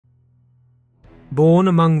Born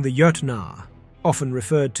among the Jötnar, often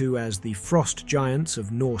referred to as the frost giants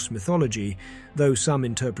of Norse mythology, though some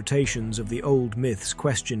interpretations of the old myths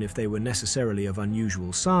question if they were necessarily of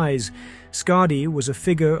unusual size, Skadi was a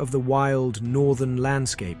figure of the wild northern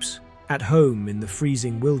landscapes, at home in the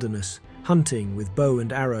freezing wilderness, hunting with bow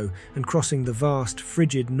and arrow and crossing the vast,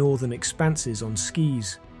 frigid northern expanses on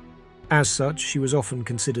skis. As such, she was often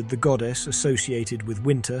considered the goddess associated with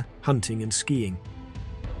winter, hunting and skiing.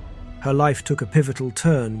 Her life took a pivotal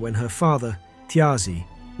turn when her father, Thjazi,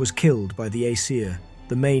 was killed by the Aesir,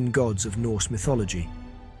 the main gods of Norse mythology.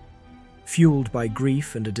 Fueled by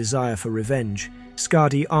grief and a desire for revenge,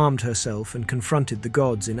 Skadi armed herself and confronted the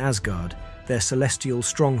gods in Asgard, their celestial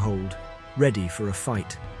stronghold, ready for a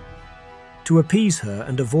fight. To appease her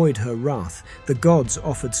and avoid her wrath, the gods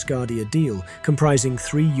offered Skadi a deal comprising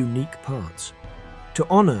 3 unique parts. To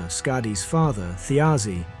honor Skadi's father,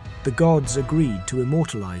 Thjazi, the gods agreed to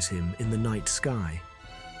immortalize him in the night sky.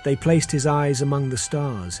 They placed his eyes among the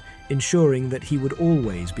stars, ensuring that he would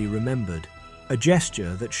always be remembered, a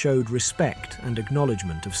gesture that showed respect and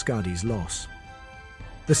acknowledgement of Skadi's loss.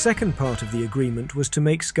 The second part of the agreement was to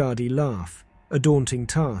make Skadi laugh, a daunting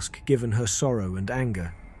task given her sorrow and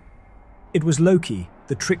anger. It was Loki,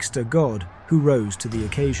 the trickster god, who rose to the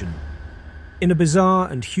occasion. In a bizarre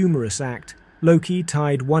and humorous act, Loki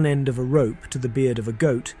tied one end of a rope to the beard of a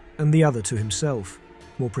goat and the other to himself,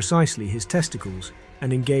 more precisely his testicles,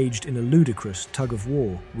 and engaged in a ludicrous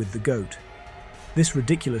tug-of-war with the goat. This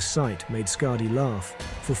ridiculous sight made Skadi laugh,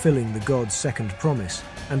 fulfilling the god's second promise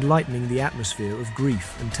and lightening the atmosphere of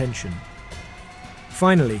grief and tension.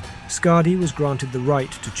 Finally, Skadi was granted the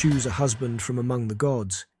right to choose a husband from among the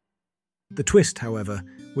gods. The twist, however,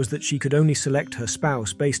 was that she could only select her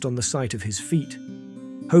spouse based on the sight of his feet.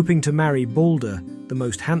 Hoping to marry Balder, the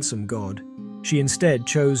most handsome god, she instead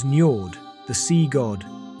chose Njord, the sea god,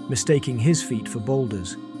 mistaking his feet for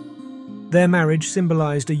Balder's. Their marriage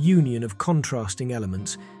symbolized a union of contrasting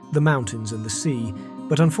elements, the mountains and the sea,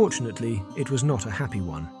 but unfortunately it was not a happy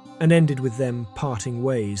one, and ended with them parting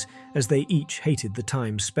ways as they each hated the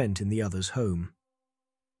time spent in the other's home.